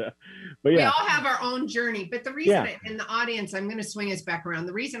 but yeah. We all have our own journey. But the reason in the audience, I'm going to swing us back around.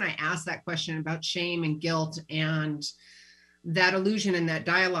 The reason I asked that question about shame and guilt and that illusion and that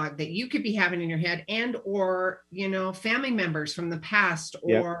dialogue that you could be having in your head, and or family members from the past,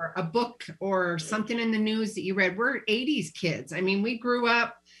 or a book or something in the news that you read. We're 80s kids. I mean, we grew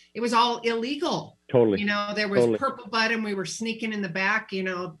up, it was all illegal. Totally. There was purple bud, and we were sneaking in the back,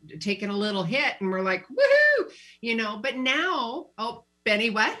 taking a little hit, and we're like, woohoo, but now, oh,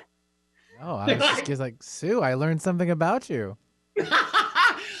 Benny, what? Oh, I was just like, Sue, I learned something about you.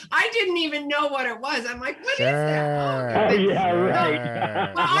 I didn't even know what it was. I'm like, what is that? Oh, yeah,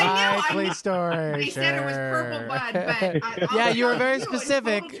 right. Well, I knew. Story. They said it was purple bud, but yeah, you were very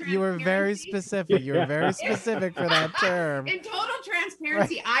specific. You were very specific. You were very specific for that term. In total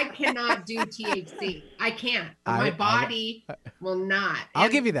transparency, I cannot do THC. I can't. My body will not. I'll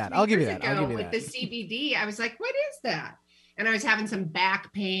give you that. With the CBD, I was like, what is that? And I was having some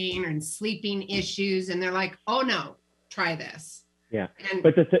back pain and sleeping issues, and they're like, oh no, try this. Yeah. And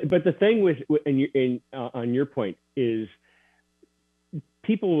But the thing with on your point is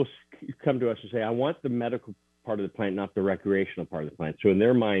people will come to us and say, I want the medical part of the plant, not the recreational part of the plant. So in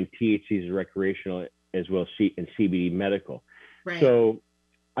their mind, THC is recreational as well as and CBD medical. right. So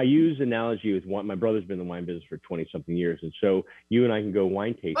I use analogy with my brother's been in the wine business for 20 something years. And so you and I can go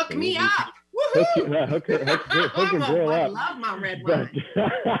wine tasting. Hook me up. Woohoo! Hook and girl I up. love my red wine.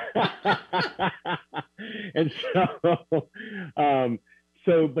 And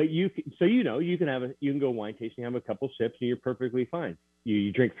but you can go wine tasting, have a couple sips, and you're perfectly fine.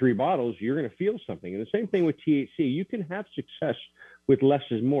 You drink 3 bottles, you're going to feel something. And the same thing with THC. You can have success with less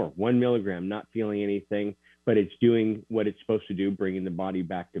is more. 1 milligram, not feeling anything, but it's doing what it's supposed to do, bringing the body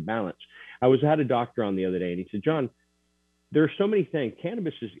back to balance. I had a doctor on the other day, and he said, John, there are so many things.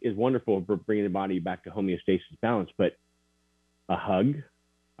 Cannabis is wonderful for bringing the body back to homeostasis balance, but a hug,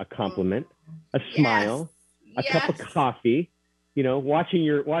 a compliment, a smile, a cup of coffee, watching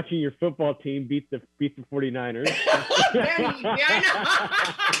your football team beat the 49ers.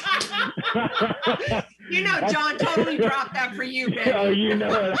 John totally dropped that for you, Benny. Oh, you know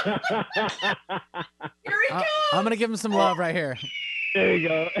it. Here he goes. I'm going to give him some love right here. There you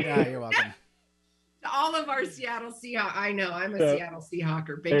go. Yeah, you're welcome. To all of our Seattle Seahawks. I know, I'm a Seattle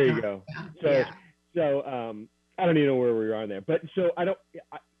Seahawker. Big there time. You go. Yeah. So I don't even know where we are on there. But so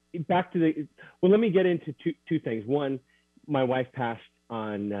back to let me get into two things. One, my wife passed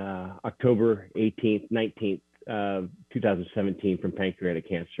on October 18th, 19th, 2017 from pancreatic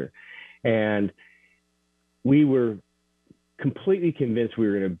cancer. And we were completely convinced we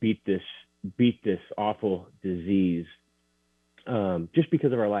were going to beat this awful disease just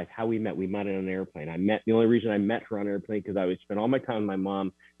because of our life, how we met. We met on an airplane. The only reason I met her on an airplane because I would spend all my time with my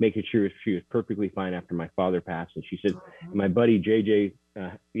mom making sure she was perfectly fine after my father passed. And she said, my buddy JJ,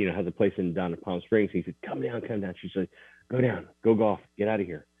 has a place down in Palm Springs. He said, come down. She said, go down, go golf, get out of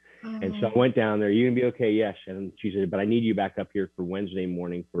here. And so I went down there. You gonna be okay? Yes. And she said, but I need you back up here for Wednesday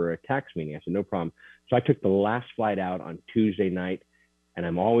morning for a tax meeting. I said, no problem. So I took the last flight out on Tuesday night, and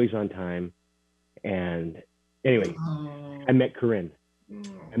I'm always on time. And anyway, I met Corinne.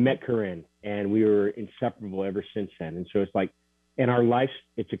 And we were inseparable ever since then. And so it's like, in our lives,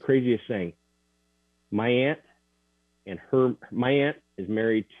 it's the craziest thing. My aunt is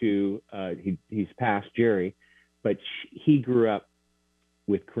married to, he's passed, Jerry, but he grew up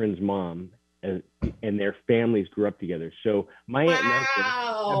with Corinne's mom, and their families grew up together. So my aunt and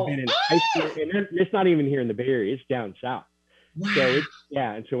uncle have been in high school, and it's not even here in the Bay Area, it's down south. Wow. So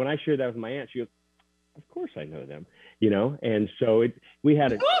and so when I shared that with my aunt, she goes, of course I know them, and so we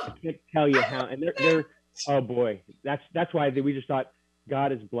had I can't tell you how, and they're oh boy, that's why we just thought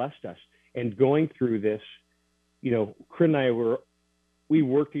God has blessed us. And going through this, Corinne and I we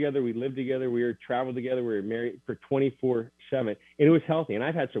worked together, we lived together, we traveled together, we were married for 24/7, and it was healthy. And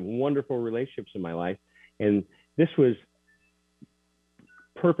I've had some wonderful relationships in my life, and this was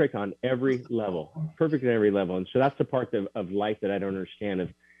perfect on every level, And so that's the part of life that I don't understand.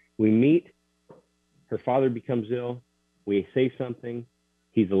 Of we meet, her father becomes ill, we say something,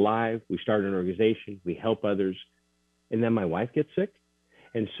 he's alive, we start an organization, we help others, and then my wife gets sick.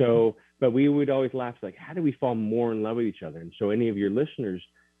 And so, but we would always laugh, like, how do we fall more in love with each other? And so any of your listeners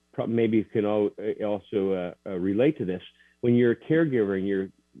maybe can also relate to this. When you're a caregiver and you're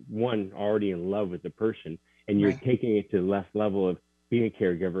already in love with the person, and you're taking it to the last level of being a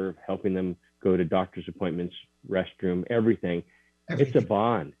caregiver, helping them go to doctor's appointments, restroom, everything. It's a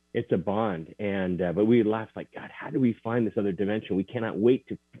bond. And, but we laugh like, God, how do we find this other dimension? We cannot wait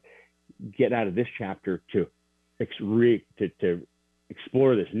to get out of this chapter to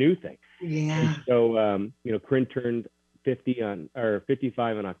explore this new thing. Yeah. And so, Corinne turned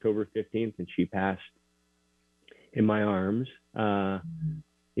 55 on October 15th, and she passed in my arms, a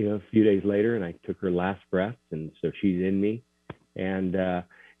few days later, and I took her last breath. And so she's in me, and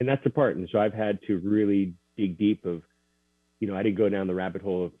that's the part. And so I've had to really dig deep of, I didn't go down the rabbit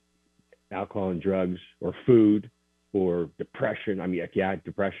hole of alcohol and drugs or food or depression. I mean,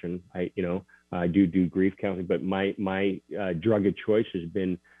 depression, I do grief counseling, but my drug of choice has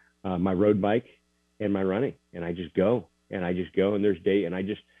been my road bike and my running. And I just go, and there's day, and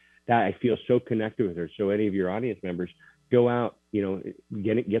I feel so connected with her. So any of your audience members, go out,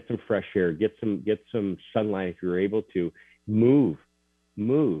 get some fresh air, get some sunlight if you're able to, move.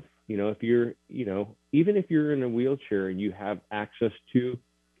 If you're, even if you're in a wheelchair and you have access to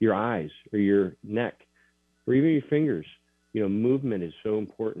your eyes or your neck or even your fingers, movement is so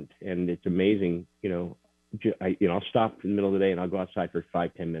important. And it's amazing. I'll stop in the middle of the day and I'll go outside for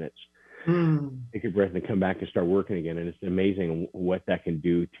 5-10 minutes, take a breath, and come back and start working again. And it's amazing what that can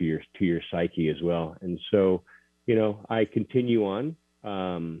do to your psyche as well. And so, I continue on,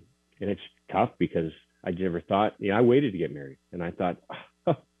 and it's tough because I never thought, I waited to get married, and I thought,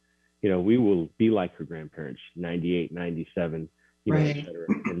 we will be like her grandparents, 98, 97, right. et cetera.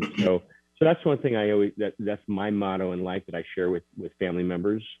 And so that's one thing that's my motto in life that I share with family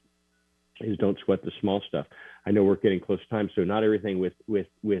members is don't sweat the small stuff. I know we're getting close to time, so not everything with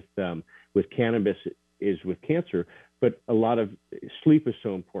cannabis is with cancer, but a lot of sleep is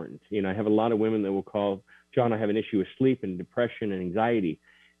so important. I have a lot of women that will call, John, I have an issue with sleep and depression and anxiety.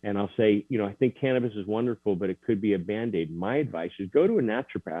 And I'll say, I think cannabis is wonderful, but it could be a Band-Aid. My advice is go to a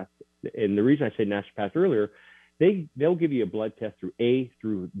naturopath. And the reason I said naturopath earlier, they'll give you a blood test through A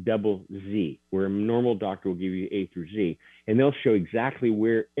through double Z, where a normal doctor will give you A through Z. And they'll show exactly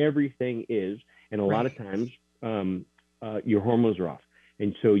where everything is. And a lot of times your hormones are off.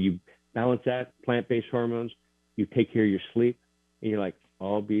 And so you balance that, plant-based hormones, you take care of your sleep, and you're like,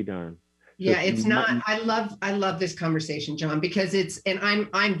 I'll be darned. Yeah, it's not. I love this conversation, John, because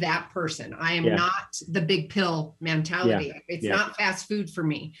I'm that person. I am not the big pill mentality. Yeah. It's not fast food for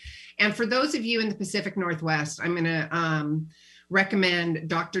me. And for those of you in the Pacific Northwest, I'm going to recommend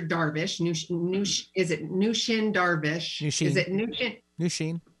Dr. Darvish. Is it Nushin Darvish? Nushin. Is it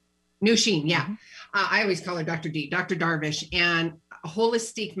Nushin? Nushin, yeah. Mm-hmm. I always call her Dr. D, Dr. Darvish. And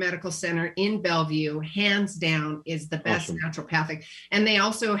Holistic Medical Center in Bellevue, hands down, is the best naturopathic. And they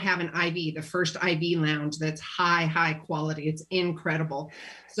also have an IV, the first IV lounge that's high quality. It's incredible.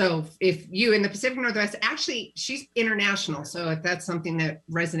 So if you in the Pacific Northwest, actually, she's international. So if that's something that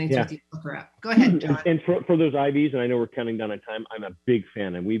resonates with you, look her up. Go ahead, John. And for those IVs, and I know we're counting down on time, I'm a big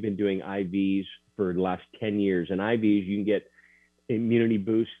fan. And we've been doing IVs for the last 10 years. And IVs, you can get immunity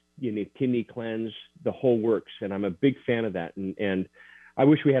boost, kidney cleanse, the whole works. And I'm a big fan of that. And I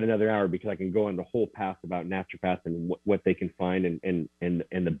wish we had another hour because I can go on the whole path about naturopath and what they can find and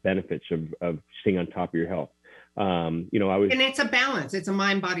the benefits of staying on top of your health. And it's a balance. It's a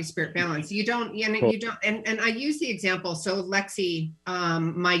mind, body, spirit balance. You don't, and I use the example. So Lexi,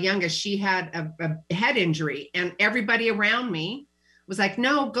 my youngest, she had a head injury, and everybody around me was like,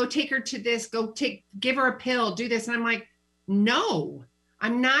 no, go take her to this, give her a pill, do this. And I'm like, no,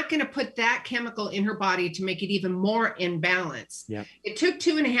 I'm not going to put that chemical in her body to make it even more imbalanced. Yeah. It took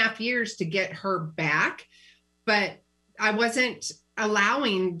 2.5 years to get her back, but I wasn't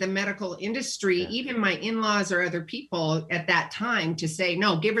allowing the medical industry, even my in-laws or other people at that time, to say,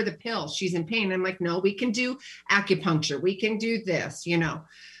 no, give her the pill. She's in pain. I'm like, no, we can do acupuncture. We can do this,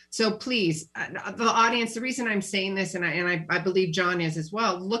 So please, the audience, the reason I'm saying this, and I believe John is as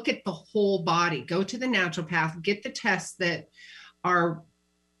well, look at the whole body. Go to the naturopath, get the tests that are,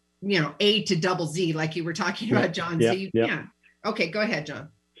 A to double Z, like you were talking about, John. Yeah, so you can. Okay, go ahead, John.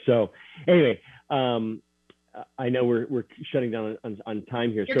 So anyway, I know we're shutting down on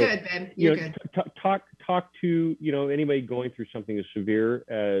time here. You're good, Ben. You're good. Talk to, anybody going through something as severe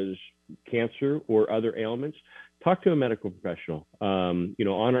as cancer or other ailments. Talk to a medical professional. On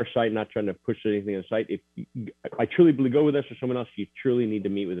our site, not trying to push anything on the site. I truly believe, go with us or someone else, you truly need to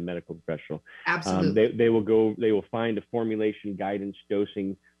meet with a medical professional. Absolutely. They will find a formulation, guidance,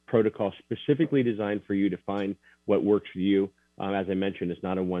 dosing protocol specifically designed for you to find what works for you. As I mentioned, it's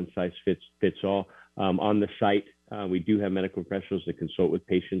not a one size fits all. On the site, we do have medical professionals that consult with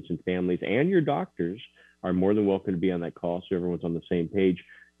patients and families, and your doctors are more than welcome to be on that call, so everyone's on the same page,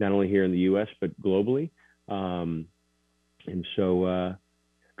 not only here in the U.S., but globally. And so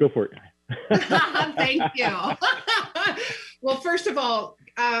go for it. Thank you. Well, first of all,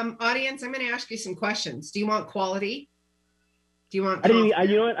 audience, I'm going to ask you some questions. Do you want quality? Do you want? I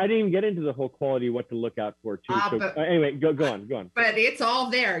didn't even get into the whole quality, what to look out for too. Anyway, go on. But it's all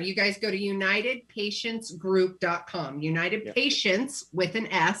there. You guys go to UnitedPatientsGroup.com. United Patients with an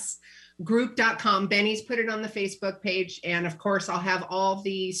S. Group.com. Benny's put it on the Facebook page, and of course, I'll have all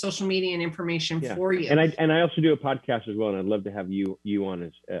the social media and information for you. And I also do a podcast as well, and I'd love to have you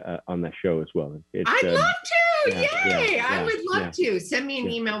on that show as well. I'd love to. Yay! I would love to. Send me an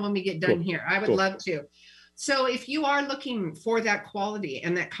email when we get done here. I would love to. So if you are looking for that quality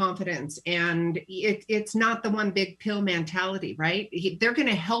and that confidence, and it's not the one big pill mentality, right? They're going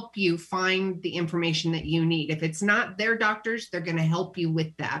to help you find the information that you need. If it's not their doctors, they're going to help you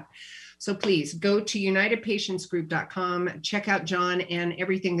with that. So please go to UnitedPatientsGroup.com, check out John and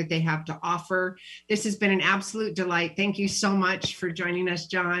everything that they have to offer. This has been an absolute delight. Thank you so much for joining us,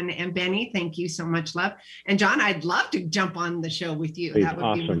 John and Benny. Thank you so much, love. And John, I'd love to jump on the show with you. Please, that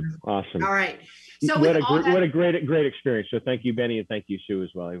would be wonderful. Awesome. All right. So what a great experience. So thank you, Benny, and thank you, Sue, as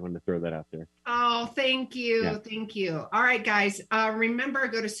well. I wanted to throw that out there. Oh, thank you. Yeah. Thank you. All right, guys. Remember,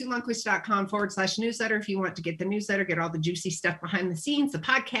 go to SueLundquist.com/newsletter if you want to get the newsletter, get all the juicy stuff behind the scenes, the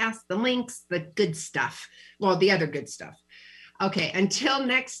podcast, the links, the good stuff. Well, the other good stuff. Okay, until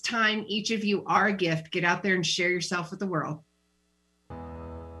next time, each of you are a gift. Get out there and share yourself with the world.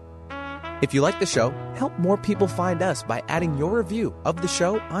 If you like the show, help more people find us by adding your review of the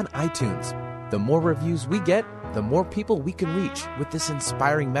show on iTunes. The more reviews we get, the more people we can reach with this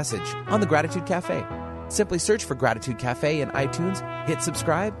inspiring message on the Gratitude Cafe. Simply search for Gratitude Cafe in iTunes, hit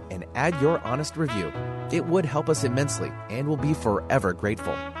subscribe, and add your honest review. It would help us immensely, and we'll be forever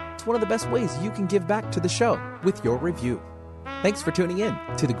grateful. It's one of the best ways you can give back to the show with your review. Thanks for tuning in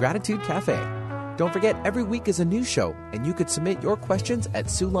to the Gratitude Cafe. Don't forget, every week is a new show, and you could submit your questions at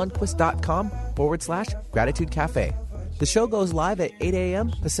SueLundquist.com/Gratitude Cafe. The show goes live at 8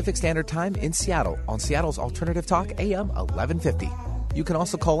 a.m. Pacific Standard Time in Seattle on Seattle's Alternative Talk AM 1150. You can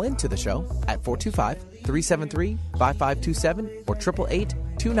also call in to the show at 425-373-5527 or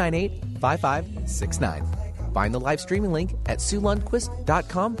 888-298-5569. Find the live streaming link at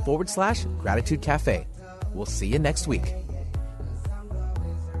SueLundquist.com/Gratitude Cafe. We'll see you next week.